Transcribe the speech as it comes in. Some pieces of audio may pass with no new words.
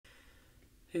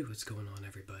Hey, what's going on,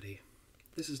 everybody?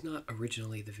 This is not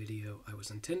originally the video I was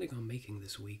intending on making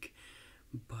this week,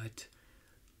 but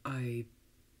I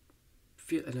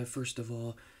feel, and I first of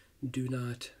all, do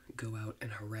not go out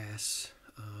and harass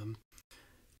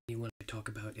anyone I talk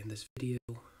about in this video.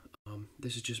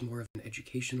 This is just more of an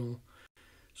educational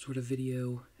sort of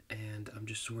video, and I'm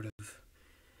just sort of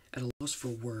at a loss for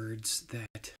words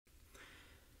that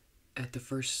at the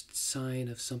first sign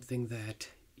of something that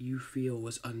you feel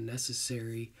was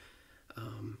unnecessary,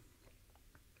 I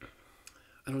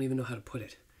don't even know how to put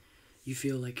it. You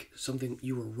feel like something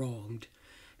you were wronged,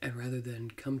 and rather than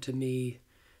come to me,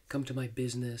 come to my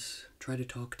business, try to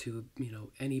talk to,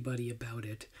 anybody about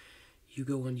it, you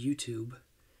go on YouTube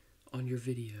on your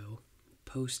video,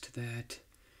 post that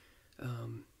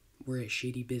we're a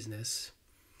shady business,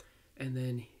 and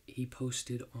then he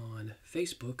posted on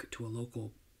Facebook to a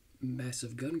local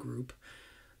massive gun group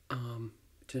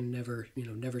to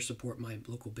never support my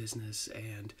local business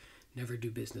and never do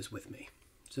business with me.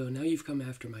 So now you've come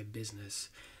after my business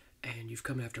and you've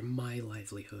come after my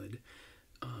livelihood.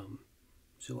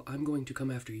 So I'm going to come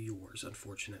after yours,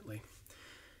 unfortunately.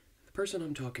 The person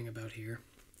I'm talking about here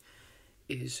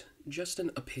is just an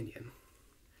opinion.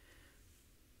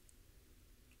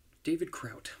 David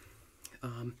Kraut.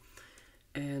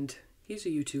 And he's a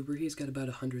YouTuber. He's got about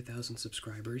 100,000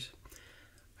 subscribers.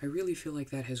 I really feel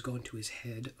like that has gone to his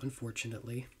head,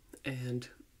 unfortunately. And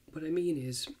what I mean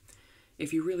is,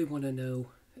 if you really want to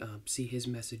know, see his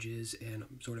messages and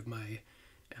sort of my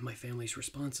family's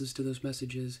responses to those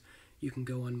messages, you can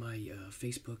go on my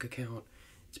Facebook account.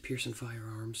 It's Pearson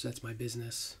Firearms. That's my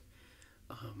business.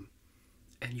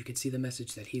 And you can see the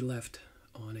message that he left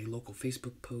on a local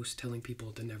Facebook post telling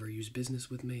people to never use business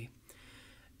with me.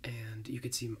 And you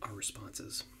could see our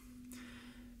responses.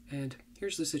 And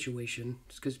here's the situation,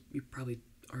 because you probably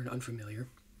aren't unfamiliar.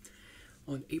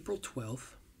 On April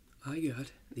 12th, I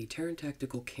got the Taran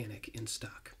Tactical Canik in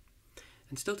stock.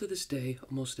 And still to this day,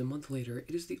 almost a month later,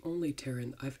 it is the only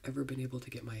Taran I've ever been able to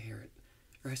get my hand,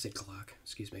 or I said Glock,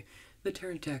 excuse me, the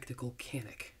Taran Tactical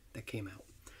Canik that came out.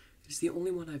 It's the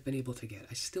only one I've been able to get.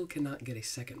 I still cannot get a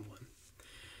second one.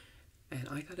 And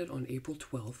I got it on April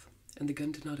 12th, and the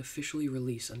gun did not officially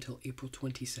release until April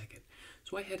 22nd.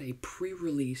 So I had a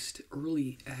pre-released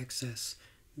early access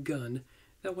gun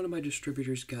that one of my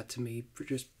distributors got to me for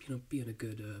just, being a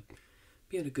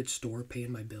good store,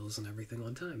 paying my bills and everything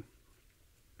on time.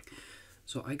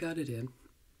 So I got it in.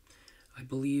 I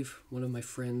believe one of my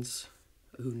friends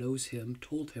who knows him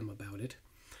told him about it,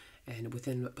 and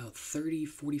within about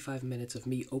 45 minutes of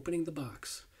me opening the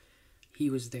box, he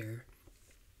was there.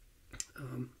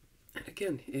 And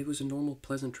again, it was a normal,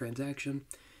 pleasant transaction.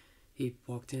 He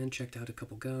walked in, checked out a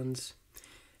couple guns, and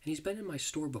he's been in my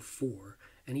store before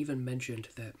and even mentioned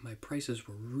that my prices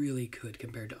were really good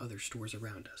compared to other stores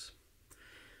around us.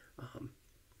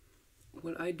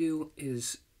 What I do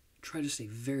is try to stay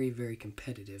very, very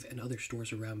competitive, and other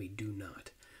stores around me do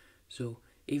not. So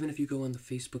even if you go on the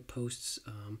Facebook posts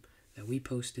that we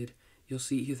posted, you'll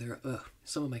see either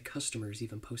some of my customers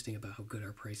even posting about how good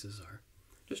our prices are.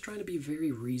 Just trying to be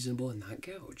very reasonable and not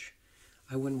gouge.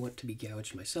 I wouldn't want to be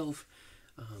gouged myself,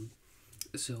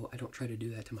 so I don't try to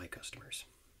do that to my customers.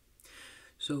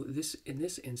 So in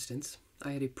this instance,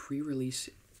 I had a pre-release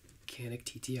Canik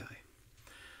TTI.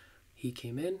 He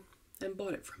came in and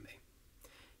bought it from me.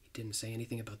 He didn't say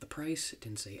anything about the price,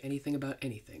 didn't say anything about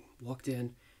anything. Walked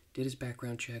in, did his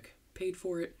background check, paid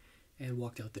for it, and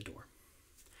walked out the door.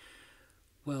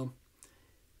 Well,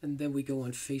 and then we go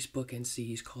on Facebook and see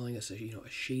he's calling us a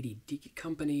shady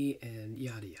company and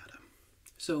yada yada.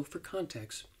 So for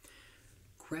context,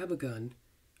 Grab a Gun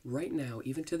right now,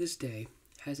 even to this day,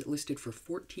 has it listed for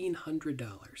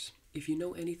 $1,400. If you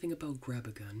know anything about Grab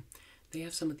a Gun, they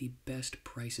have some of the best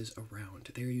prices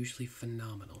around. They're usually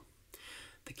phenomenal.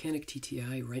 The Canik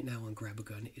TTI right now on Grab a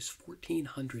Gun is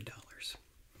 $1,400.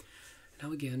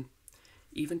 Now again,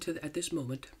 even at this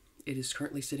moment, it is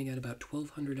currently sitting at about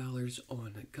 $1,200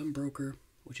 on GunBroker,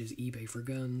 which is eBay for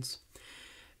guns,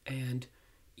 and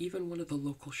even one of the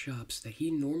local shops that he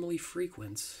normally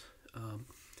frequents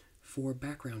for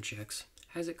background checks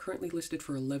has it currently listed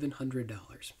for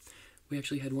 $1,100. We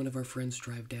actually had one of our friends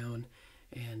drive down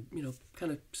and,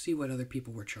 kind of see what other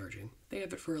people were charging. They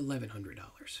have it for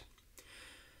 $1,100.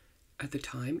 At the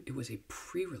time, it was a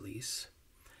pre-release.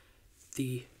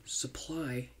 The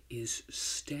supply is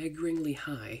staggeringly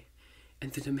high,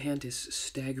 and the demand is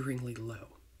staggeringly low.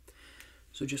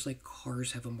 So just like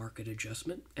cars have a market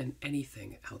adjustment, and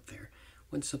anything out there,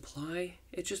 when supply,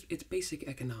 it's basic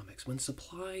economics. When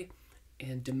supply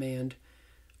and demand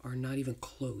are not even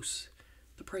close,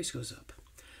 the price goes up.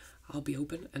 I'll be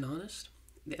open and honest.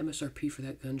 the MSRP for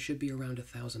that gun should be around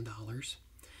 $1,000.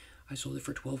 I sold it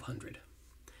for $1,200.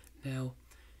 Now,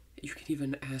 you can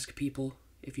even ask people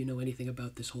if you know anything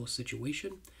about this whole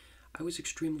situation. I was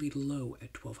extremely low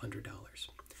at $1,200.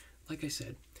 Like I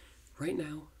said, right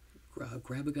now,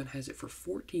 Grab-A-Gun has it for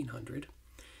 $1,400,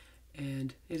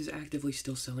 and it is actively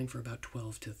still selling for about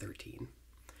 $12 to $13.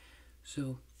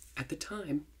 So at the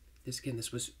time,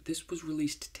 this was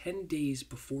released 10 days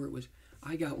before it was.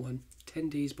 I got one 10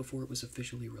 days before it was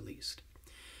officially released,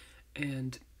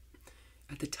 and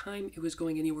at the time it was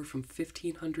going anywhere from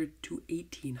 $1,500 to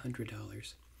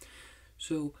 $1,800.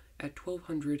 So at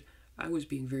 $1,200, I was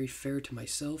being very fair to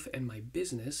myself and my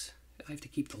business. I have to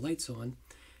keep the lights on,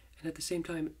 and at the same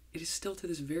time, it is still to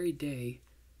this very day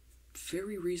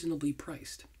very reasonably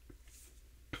priced.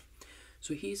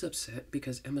 So he's upset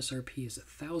because MSRP is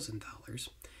 $1,000,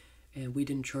 and we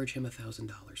didn't charge him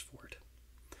 $1,000 for it.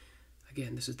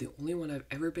 Again, this is the only one I've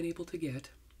ever been able to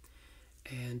get,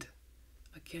 and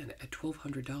again, at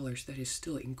 $1,200, that is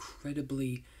still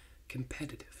incredibly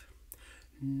competitive.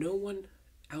 No one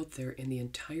out there in the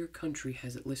entire country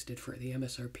has it listed for the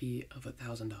MSRP of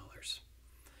 $1,000.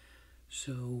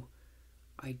 So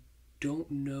I don't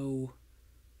know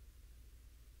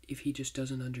if he just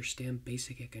doesn't understand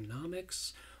basic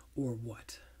economics or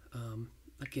what.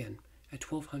 Again, at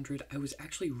 $1,200, I was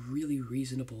actually really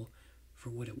reasonable for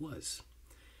what it was.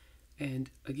 And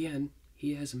again,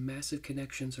 he has massive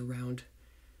connections around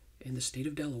in the state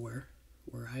of Delaware,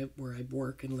 where I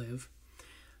work and live,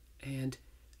 and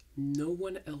no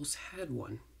one else had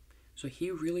one. So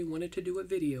he really wanted to do a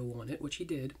video on it, which he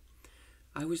did.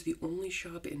 I was the only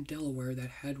shop in Delaware that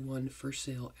had one for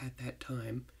sale at that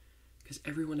time, because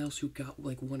everyone else who got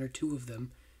like one or two of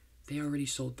them, they already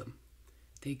sold them.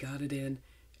 They got it in,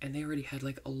 and they already had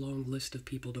like a long list of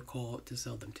people to call to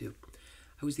sell them to.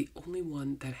 I was the only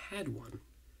one that had one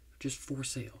just for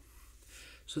sale.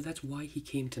 So that's why he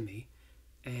came to me,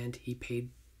 and he paid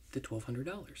the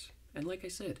 $1,200. And like I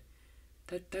said,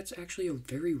 that's actually a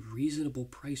very reasonable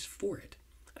price for it.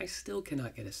 I still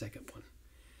cannot get a second one.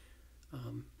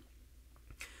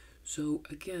 So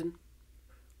again,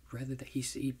 rather that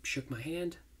he shook my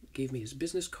hand, gave me his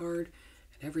business card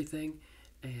and everything,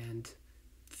 and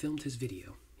filmed his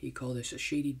video. He called us a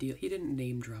shady deal. He didn't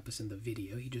name drop us in the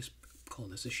video. He just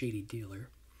called us a shady dealer.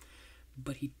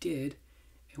 But he did,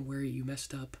 and where you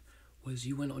messed up was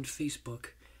you went on Facebook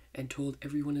and told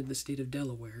everyone in the state of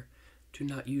Delaware to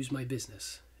not use my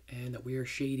business, and that we are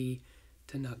shady,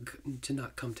 to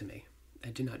not come to me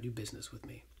and to not do business with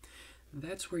me.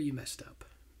 That's where you messed up,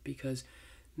 because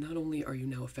not only are you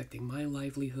now affecting my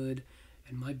livelihood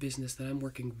and my business that I'm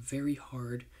working very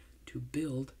hard to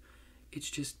build,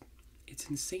 it's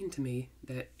insane to me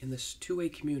that in this two-way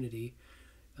community,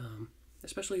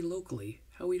 especially locally,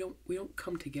 how we don't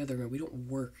come together and we don't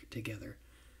work together.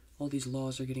 All these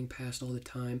laws are getting passed all the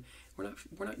time.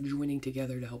 We're not joining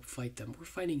together to help fight them. We're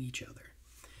fighting each other.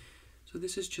 So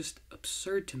this is just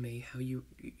absurd to me, how you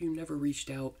never reached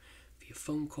out via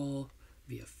phone call,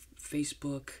 via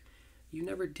Facebook. You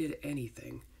never did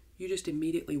anything. You just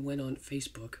immediately went on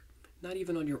Facebook, not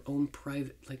even on your own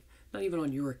private, like not even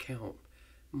on your account,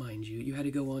 mind you. You had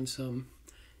to go on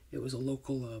it was a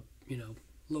local,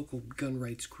 local gun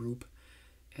rights group,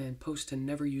 and post to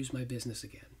never use my business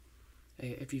again.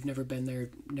 If you've never been there,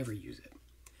 never use it.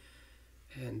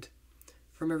 And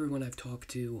from everyone I've talked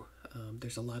to,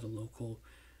 there's a lot of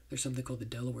there's something called the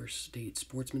Delaware State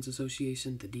Sportsmen's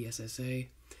Association, the DSSA.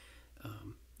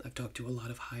 I've talked to a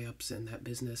lot of high-ups in that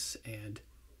business, and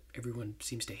everyone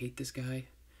seems to hate this guy.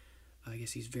 I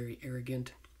guess he's very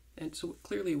arrogant. And so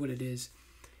clearly what it is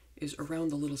around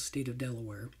the little state of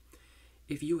Delaware,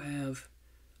 if you have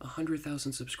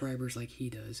 100,000 subscribers like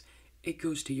he does, it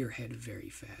goes to your head very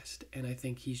fast. And I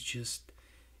think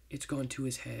it's gone to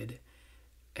his head,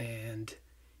 and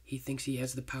he thinks he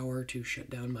has the power to shut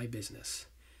down my business.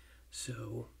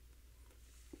 So,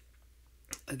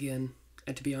 again,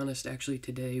 and to be honest, actually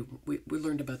today, we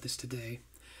learned about this today,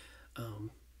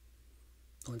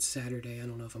 on Saturday. I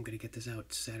don't know if I'm going to get this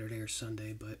out Saturday or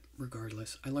Sunday, but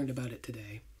regardless, I learned about it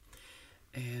today.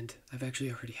 And I've actually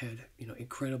already had,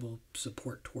 incredible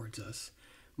support towards us.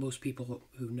 Most people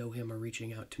who know him are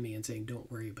reaching out to me and saying,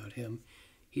 don't worry about him.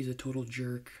 He's a total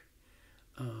jerk.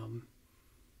 And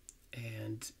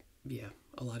yeah,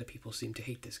 a lot of people seem to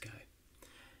hate this guy.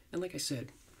 And like I said,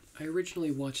 I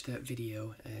originally watched that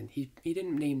video, and he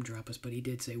didn't name drop us, but he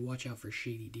did say, watch out for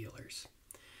shady dealers.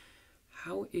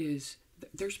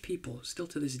 There's people still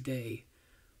to this day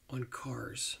on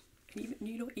cars, and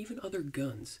even other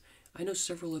guns. I know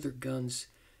several other guns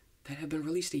that have been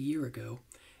released a year ago,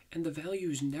 and the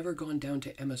value's never gone down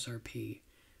to MSRP.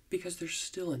 because they're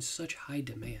still in such high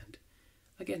demand.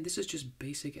 Again, this is just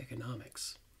basic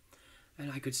economics.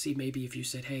 And I could see maybe if you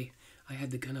said, hey, I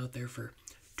had the gun out there for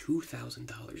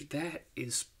 $2,000, that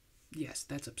is, yes,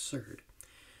 that's absurd.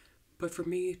 But for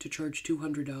me to charge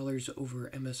 $200 over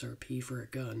MSRP for a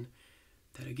gun,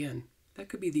 that again, that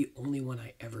could be the only one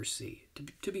I ever see.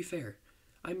 To be fair,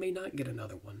 I may not get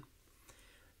another one.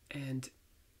 And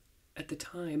at the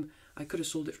time, I could have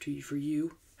sold it to you for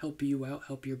you, help you out,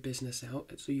 help your business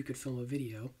out, so you could film a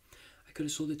video. I could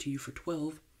have sold it to you for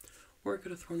 $12, or I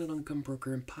could have thrown it on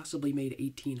GunBroker and possibly made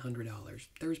 $1,800.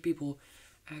 There was people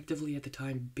actively at the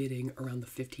time bidding around the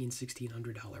 $1,500,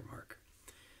 $1,600 mark.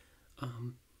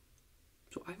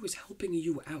 So I was helping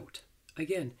you out.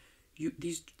 Again,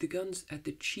 the guns at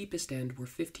the cheapest end were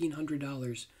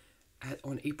 $1,500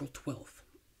 on April 12th.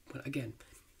 But again,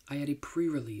 I had a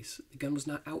pre-release. The gun was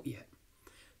not out yet.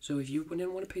 So if you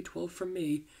didn't want to pay $12 from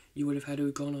me, you would have had to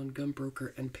have gone on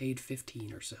GunBroker and paid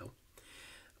 $15 or so.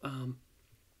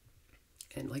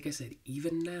 And like I said,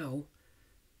 even now,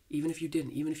 even if you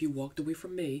didn't, even if you walked away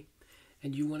from me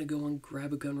and you want to go and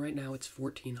grab a gun right now, it's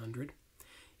 $1,400.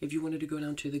 If you wanted to go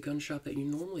down to the gun shop that you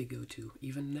normally go to,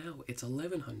 even now, it's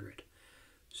 $1,100.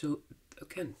 So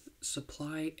again,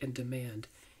 supply and demand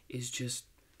is just,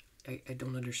 I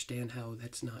don't understand how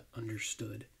that's not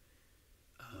understood.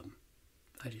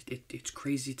 It's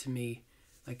crazy to me.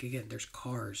 Like again, there's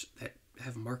cars that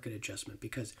have market adjustment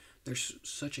because there's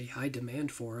such a high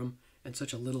demand for them and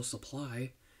such a little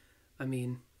supply. I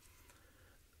mean,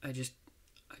 I just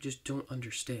don't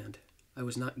understand. I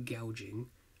was not gouging.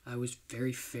 I was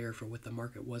very fair for what the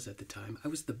market was at the time. I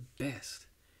was the best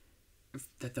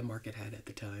that the market had at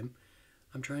the time.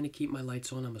 I'm trying to keep my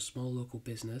lights on. I'm a small local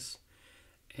business.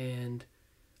 And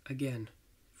again,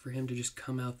 for him to just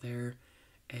come out there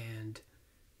and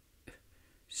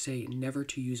say never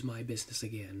to use my business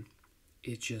again,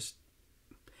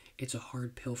 it's a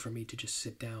hard pill for me to just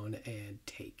sit down and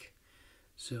take.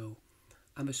 So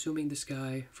I'm assuming this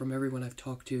guy, from everyone I've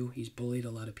talked to, he's bullied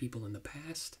a lot of people in the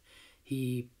past.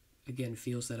 He, again,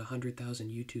 feels that 100,000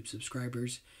 YouTube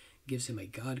subscribers gives him a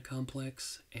god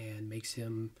complex and makes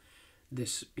him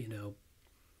this,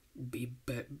 be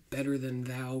better than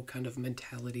thou kind of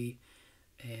mentality.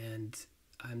 And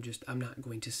I'm not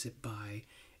going to sit by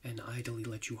and idly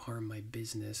let you harm my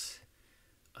business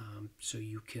so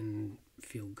you can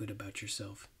feel good about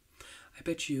yourself. I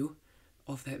bet you,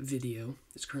 off that video,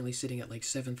 it's currently sitting at like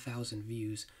 7,000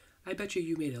 views, I bet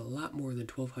you made a lot more than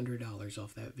 $1,200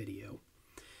 off that video.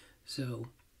 So,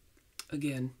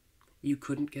 again, you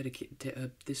couldn't get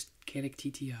this Canik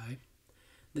TTI.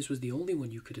 This was the only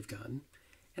one you could have gotten,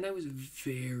 and I was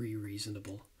very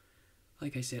reasonable.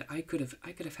 Like I said, I could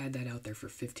have had that out there for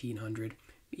 $1,500,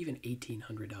 even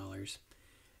 $1,800,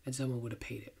 and someone would have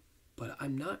paid it. But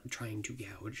I'm not trying to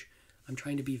gouge. I'm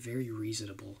trying to be very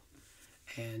reasonable,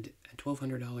 and at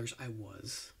 $1,200, I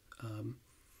was.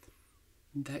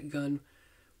 That gun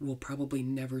will probably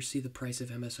never see the price of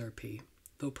MSRP.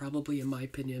 Though probably, in my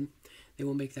opinion, they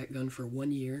will make that gun for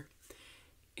 1 year.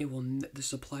 The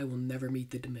supply will never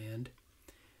meet the demand,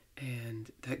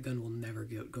 and that gun will never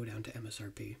go down to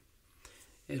MSRP.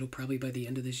 It'll probably, by the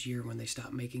end of this year, when they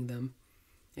stop making them,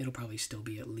 it'll probably still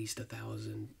be at least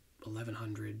 1,000,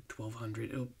 1,100,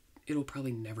 1,200. It'll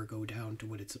probably never go down to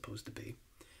what it's supposed to be.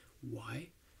 Why?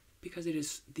 Because it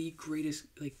is the greatest,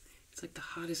 it's like the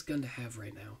hottest gun to have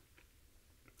right now.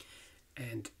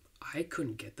 And I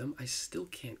couldn't get them. I still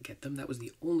can't get them. That was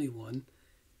the only one.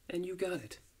 And you got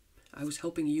it. I was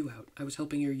helping you out. I was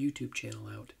helping your YouTube channel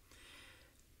out.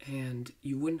 And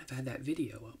you wouldn't have had that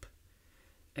video up.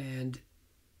 And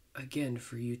again,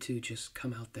 for you to just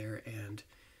come out there and,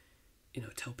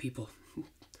 tell people,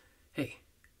 hey,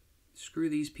 screw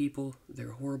these people.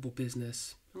 They're a horrible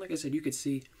business. And like I said, you could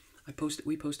see,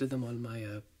 we posted them on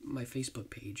my Facebook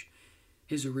page.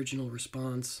 His original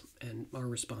response and our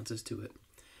responses to it.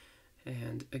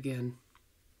 And again,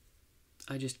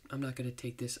 I'm not going to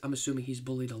take this. I'm assuming he's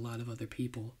bullied a lot of other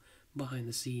people behind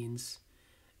the scenes,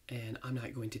 and I'm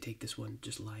not going to take this one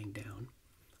just lying down.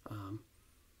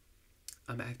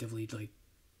 I'm actively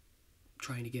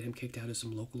trying to get him kicked out of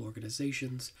some local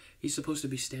organizations. He's supposed to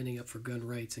be standing up for gun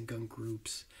rights and gun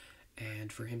groups,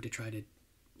 and for him to try to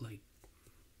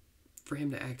for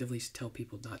him to actively tell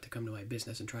people not to come to my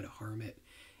business and try to harm it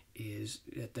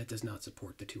that does not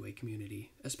support the 2A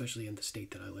community, especially in the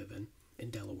state that I live in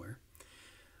Delaware.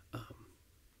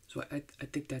 So I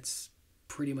think that's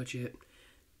pretty much it.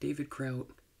 David Kraut,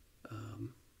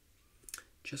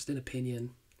 just an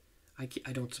opinion. I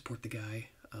don't support the guy.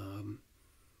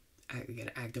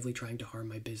 Again, actively trying to harm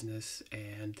my business,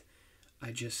 and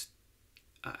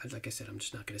like I said, I'm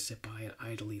just not going to sit by and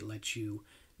idly let you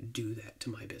do that to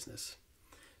my business.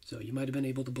 So you might have been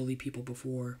able to bully people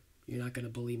before. You're not going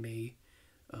to bully me.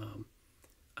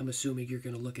 I'm assuming you're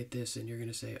going to look at this and you're going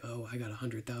to say, oh, I got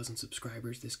 100,000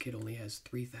 subscribers. This kid only has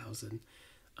 3,000.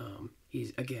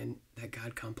 He's, again, that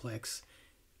God complex.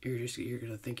 You're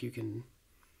going to think you can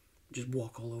just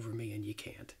walk all over me, and you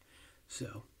can't.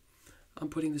 So I'm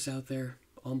putting this out there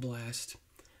on blast.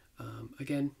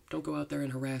 Again, don't go out there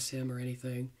and harass him or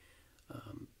anything.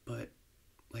 But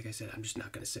like I said, I'm just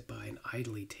not going to sit by and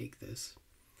idly take this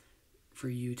for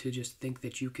you to just think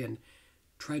that you can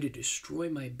try to destroy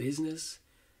my business.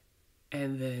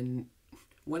 And then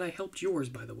when I helped yours,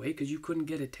 by the way, because you couldn't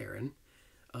get it, Taryn,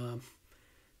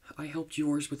 I helped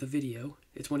yours with a video.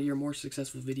 It's one of your more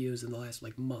successful videos in the last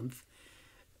month.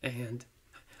 And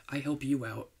I help you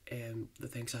out, and the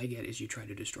thanks I get is you try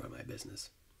to destroy my business.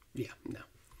 Yeah, no.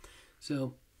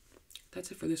 So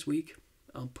that's it for this week.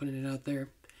 I'm putting it out there,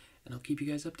 and I'll keep you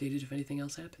guys updated if anything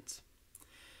else happens.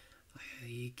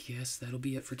 I guess that'll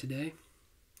be it for today.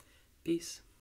 Peace.